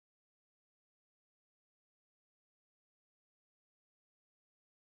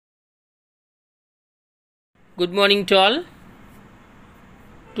Good morning to all.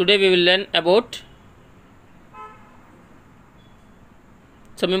 Today we will learn about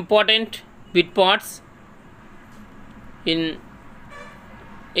some important bit parts in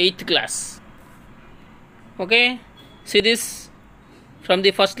 8th class. Okay, see this from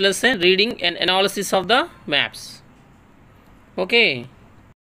the first lesson, reading and analysis of the maps. Okay,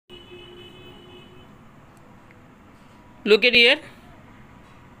 look at here,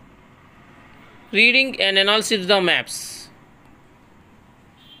 reading and analysis of the maps.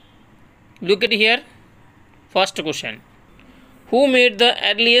 Look at here, first question. Who made the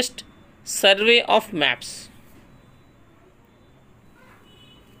earliest survey of maps?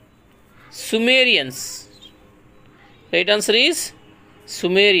 Sumerians. Right answer is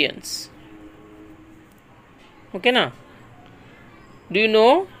Sumerians. Okay, now do you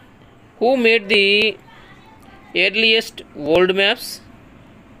know who made the earliest world maps?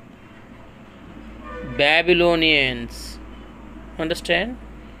 Babylonians. Understand?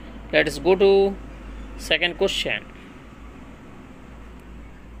 Let us go to second question.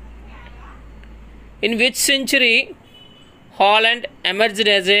 In which century Holland emerged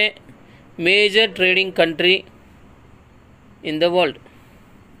as a major trading country in the world?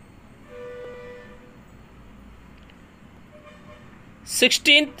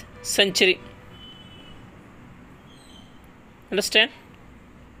 Sixteenth century. Understand?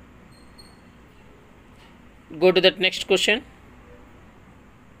 Go to that next question.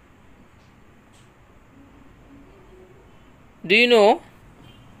 Do you know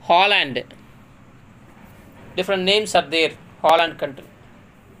Holland? Different names are there. Holland country.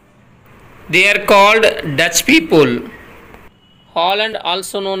 They are called Dutch people. Holland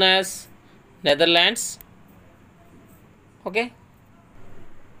also known as Netherlands. Okay.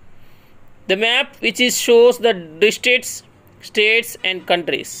 The map which is shows the districts, states and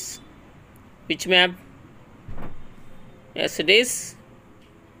countries. Which map? Yes, it is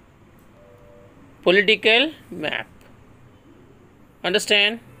political map.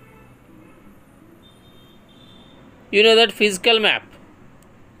 Understand? You know that physical map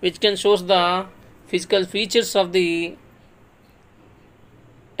which can shows the physical features of the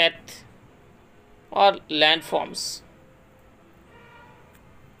earth or landforms.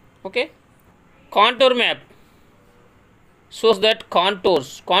 Okay. Contour map shows that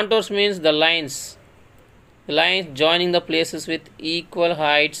contours means the lines joining the places with equal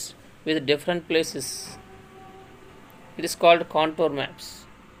heights with different places. It is called contour maps.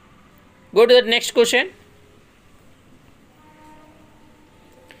 Go to the next question.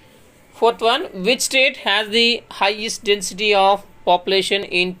 Fourth one, which state has the highest density of population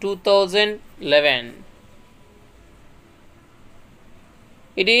in 2011?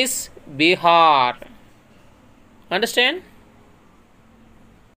 It is Bihar. Understand?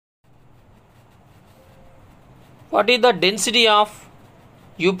 What is the density of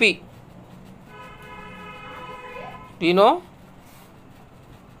UP? Do you know?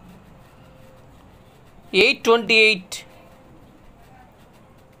 828.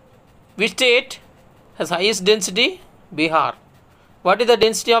 Which state has highest density? Bihar. What is the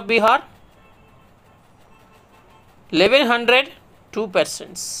density of Bihar? 1102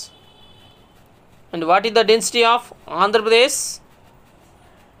 persons. And what is the density of Andhra Pradesh?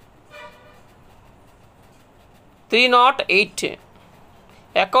 308.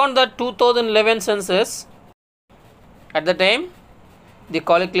 According to the 2011 census, at the time they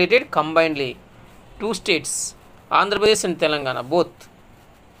calculated combinedly two states, Andhra Pradesh and Telangana, both.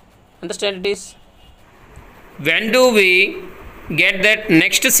 Understand it is? When do we get that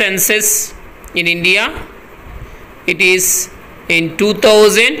next census in India? It is in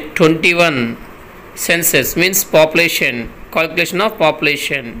 2021. Census means population, calculation of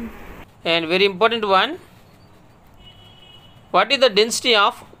population. And very important one, what is the density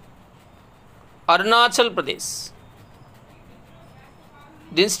of Arunachal Pradesh?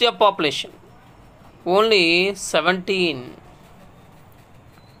 Density of population only 17.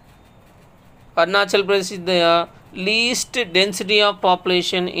 Arunachal Pradesh is the least density of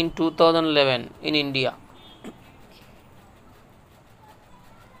population in 2011 in India.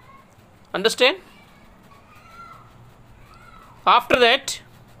 Understand? After that,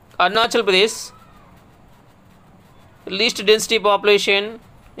 Arunachal Pradesh, least density population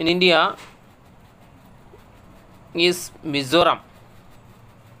in India is Mizoram.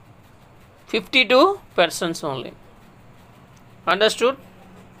 52 persons only. Understood?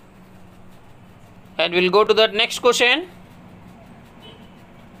 And we'll go to that next question.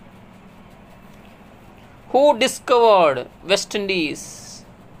 Who discovered West Indies?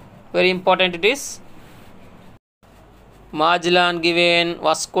 Very important it is. Magellan given,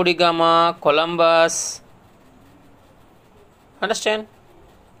 Vasco da Gama, Columbus, Understand?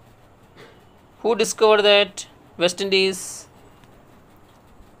 Who discovered that West Indies?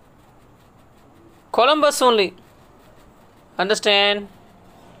 Columbus only. Understand?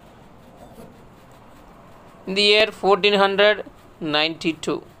 In the year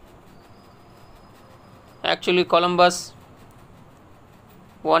 1492. Actually, Columbus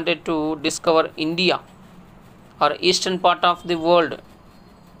wanted to discover India or eastern part of the world.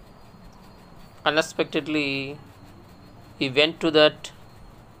 Unexpectedly, he went to that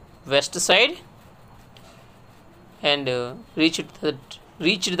west side and reached the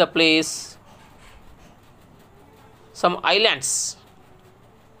place, some islands.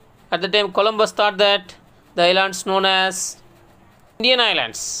 At the time, Columbus thought that the islands known as Indian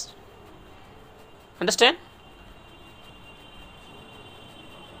Islands. Understand?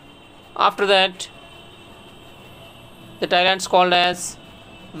 After that, the islands called as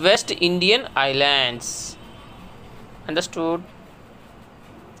West Indian Islands. Understood?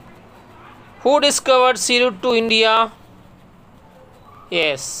 Who discovered sea route to India?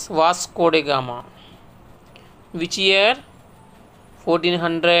 Yes, Vasco da Gama. Which year?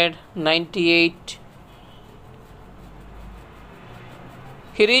 1498.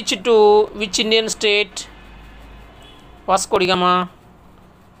 He reached to which Indian state? Vasco da Gama.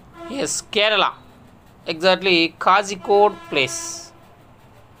 Yes, Kerala. Exactly, Kozhikode place.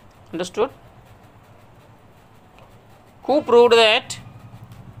 Understood? Who proved that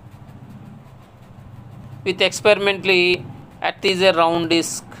with experimentally Earth is a round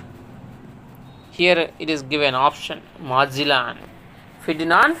disk? Here it is given option Magellan.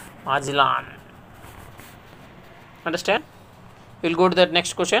 Ferdinand Magellan. Understand? We'll go to that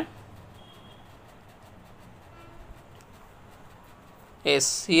next question.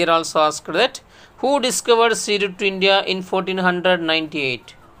 Yes, here also asked that who discovered sea route to India in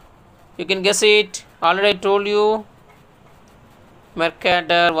 1498? You can guess it. Already I told you.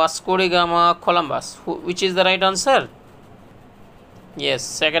 Mercator, Vasco da Gama, Columbus. Which is the right answer? Yes,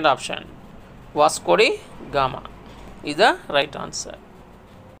 second option. Vasco da Gama is the right answer.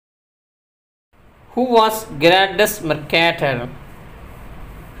 Who was Gerardus Mercator?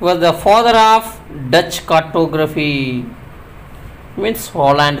 He was the father of Dutch cartography. Means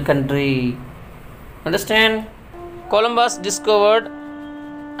Holland country. Understand? Columbus discovered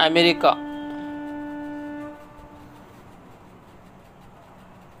America.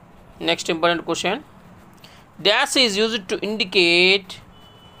 Next important question. Dash is used to indicate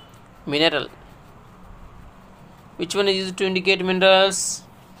mineral. Which one is used to indicate minerals?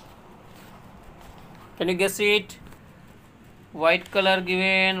 Can you guess it? White color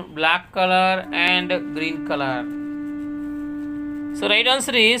given, black color and green color. So right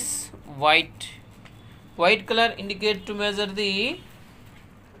answer is white. White color indicates to measure the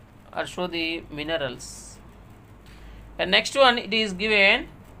or show the minerals. And next one it is given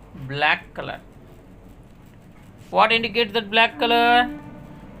black color. What indicates that black color?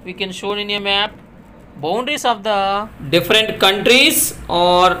 We can show in a map boundaries of the different countries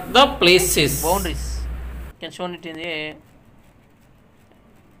or the places. Boundaries can show it in a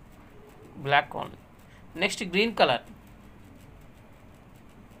black only. Next green color.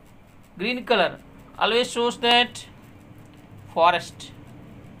 Green color always shows that forest.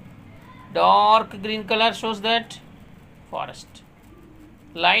 Dark green color shows that forest.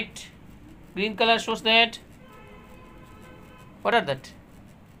 Light green color shows that what are that?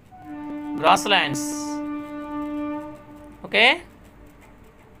 Grasslands. Okay.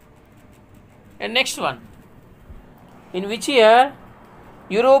 And next one. In which year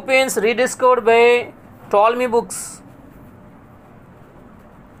Europeans rediscovered by Ptolemy books?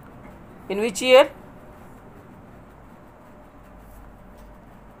 In which year?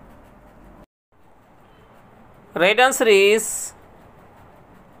 Right answer is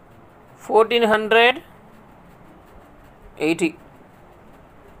 1480.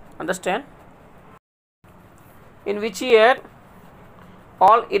 Understand? In which year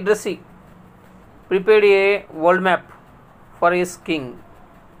Al-Idrisi prepared a world map for his king?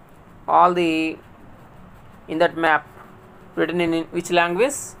 All the in that map written in which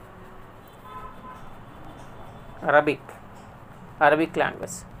language? Arabic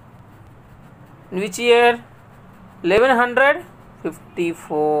language. In which year?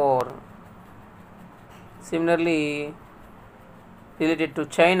 1154. Similarly, related to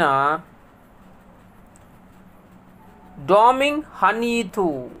China, Doming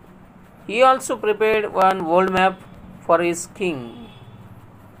Hanyitu, he also prepared one world map for his king.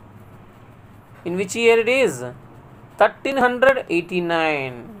 In which year it is?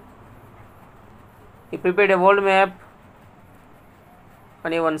 1389. He prepared a world map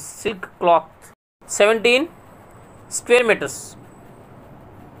on a one silk cloth, 17 square meters.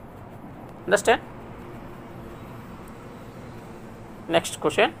 Understand? Next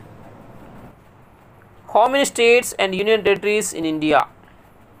question. How many states and union territories in India?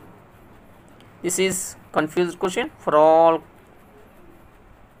 This is confused question for all.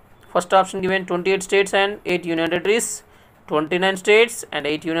 First option given 28 states and 8 union territories, 29 states and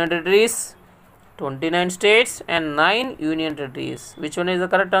 8 union territories, 29 states and 9 union territories. Which one is the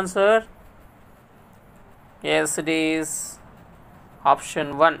correct answer? Yes, it is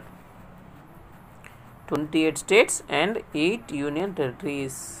option 1. 28 states and 8 union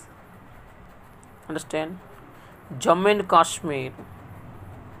territories. Understand? Jammu and Kashmir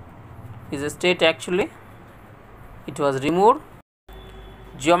is a state actually. It was removed.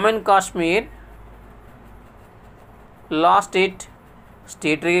 Jammu and Kashmir lost its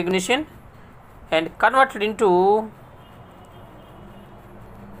state recognition and converted into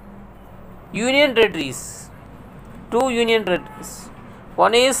union territories. 2 union territories.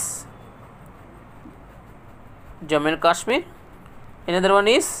 One is Jammu and Kashmir, another one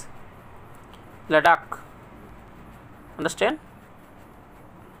is Ladakh. Understand?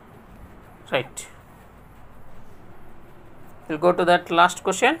 Right. We'll go to that last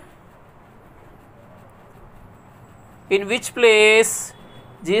question. In which place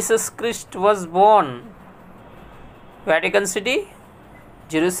Jesus Christ was born? Vatican City,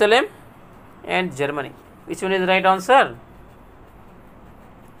 Jerusalem and Germany. Which one is the right answer?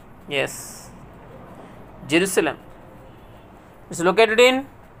 Yes, Jerusalem. It's located in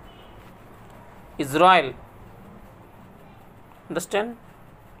Israel. Understand?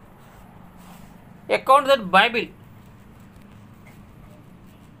 Account that Bible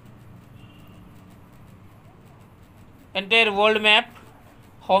entire world map.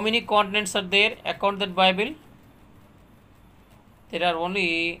 How many continents are there? Account that Bible. There are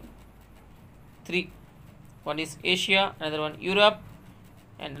only 3. One is Asia, another one Europe,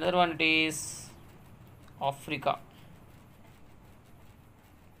 and another one it is Africa.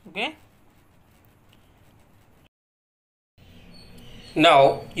 Okay.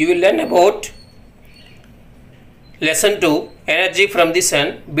 Now you will learn about lesson 2, energy from the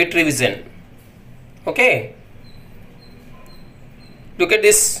sun, bit revision. Okay. Look at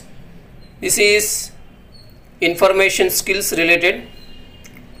this. This is information skills related.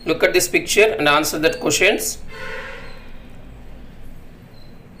 Look at this picture and answer that questions.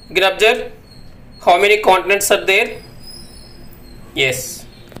 You can observe how many continents are there. Yes,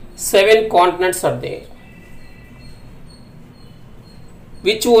 7 continents are there.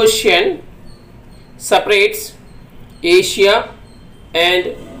 Which ocean separates Asia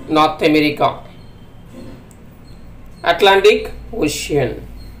and North America? Atlantic Ocean.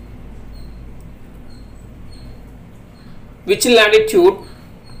 Which latitude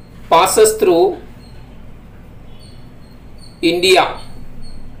passes through India?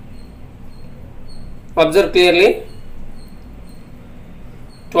 Observe clearly.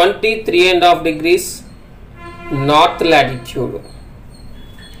 23.5 degrees north latitude.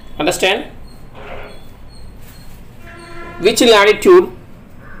 Understand? Which latitude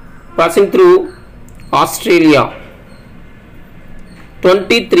passing through Australia?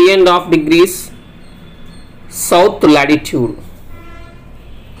 23.5 degrees south latitude.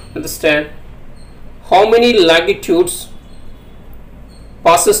 Understand? How many latitudes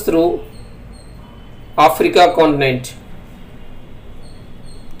passes through Africa continent?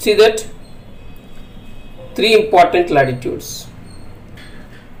 See that 3 important latitudes: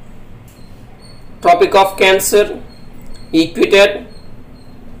 Tropic of Cancer, Equator,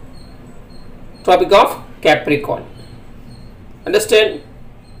 Tropic of Capricorn. Understand?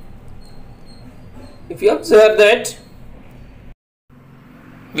 If you observe that,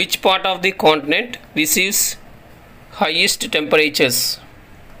 which part of the continent receives highest temperatures?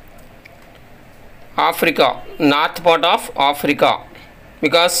 Africa, north part of Africa,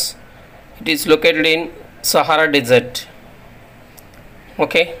 because it is located in Sahara Desert.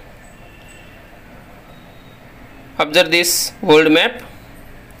 Okay. Observe this world map.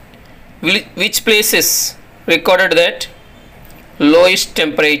 Which places recorded that lowest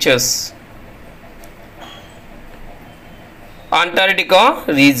temperatures? Antarctica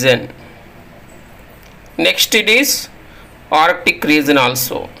region. Next it is Arctic region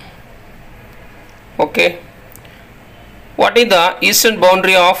also. Okay. What is the eastern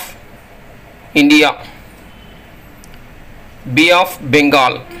boundary of India? Bay of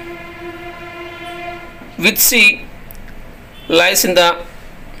Bengal. Which sea lies in the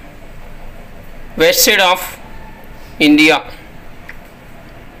west side of India?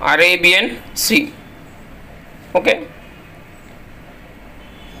 Arabian Sea. Okay.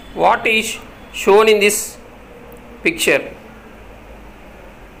 What is shown in this picture?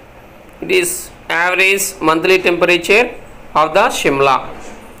 It is average monthly temperature of the Shimla.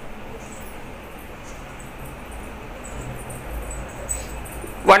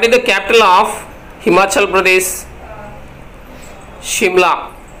 What is the capital of Himachal Pradesh?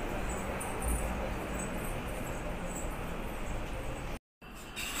 Shimla.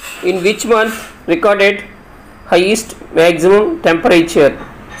 In which month recorded highest maximum temperature?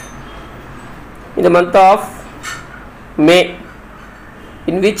 In the month of May.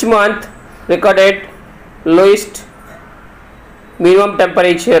 In which month recorded lowest minimum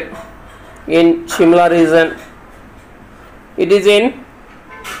temperature in Shimla region? It is in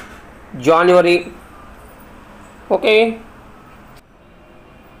January. Okay.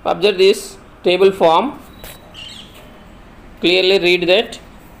 Observe this table form. Clearly read that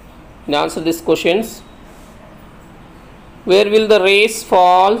and answer these questions. Where will the rays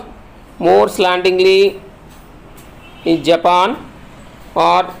fall more slantingly, in Japan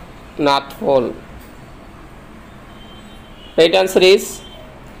or North Pole? Right answer is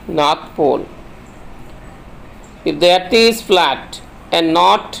North Pole. If the earth is flat and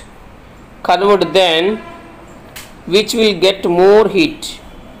not curved, then which will get more heat?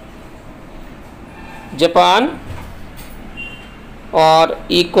 Japan or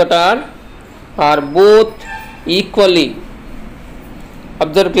equator, or both equally?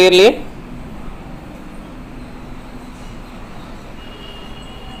 Observe clearly.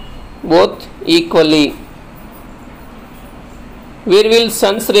 Both equally. Where will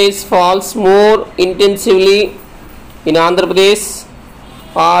sun's rays falls more intensively, in Andhra Pradesh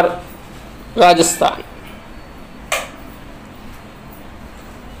or Rajasthan?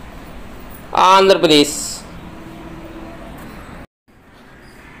 Andhra Pradesh.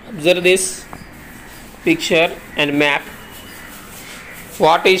 Observe this picture and map.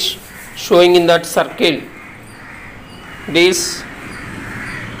 What is showing in that circle? This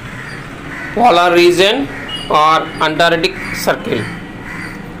polar region or Antarctic circle.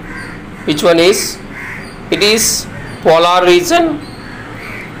 Which one is? It is polar region.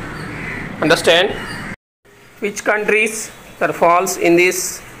 Understand? Which countries that falls in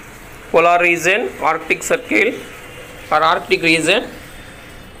this polar region, Arctic circle or Arctic region?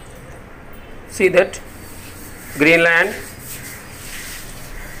 See that Greenland,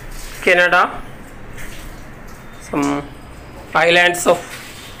 Canada, some islands of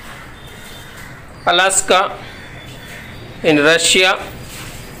Alaska, in Russia.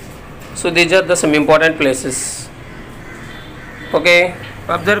 So these are some important places. Okay,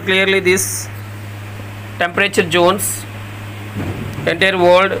 observe clearly this temperature zones. Entire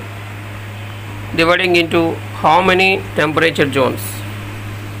world dividing into how many temperature zones?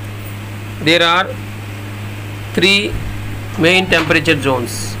 There are 3 main temperature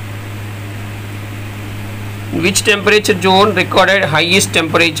zones. Which temperature zone recorded highest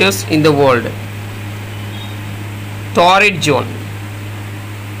temperatures in the world? Torrid zone.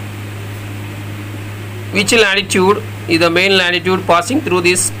 Which latitude is the main latitude passing through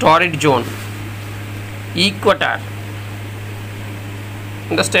this torrid zone? Equator.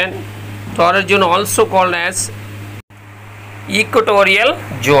 Understand? Torrid zone also called as equatorial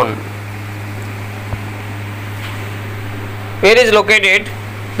zone. Where is located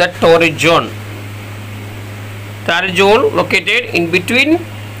the torrid zone? Torrid zone located in between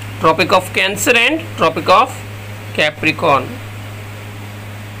Tropic of Cancer and Tropic of Capricorn.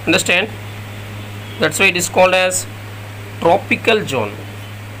 Understand? That's why it is called as tropical zone.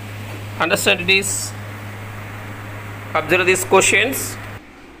 Understand this? Observe these questions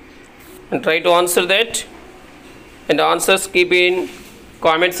and try to answer that, and answers keep in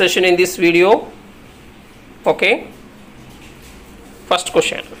comment section in this video. Okay. First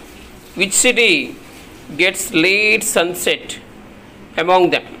question. Which city gets late sunset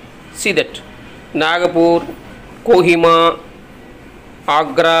among them? See that Nagpur, Kohima,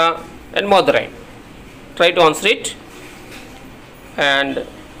 Agra and Madurai. Try to answer it and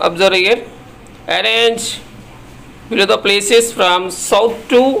observe here. Arrange below the places from south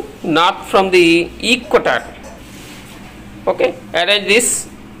to north from the equator. Okay, arrange this.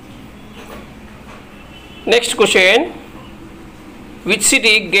 Next question. Which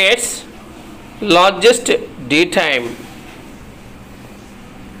city gets largest daytime?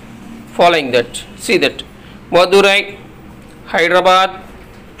 Following that, see that Madurai, Hyderabad,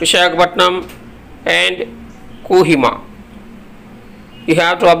 Visakhapatnam and Kohima. You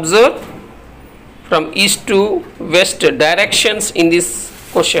have to observe from east to west directions in these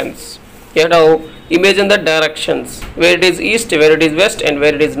questions. You have to imagine the directions, where it is east, where it is west and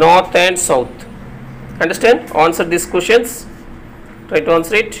where it is north and south. Understand? Answer these questions. Try to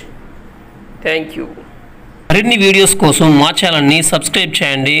answer it. Thank you. మరిన్ని videos కోసం మా ఛానల్ని subscribe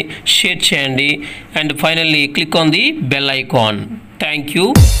చేయండి, share చేయండి, and finally click on the bell icon. Thank you.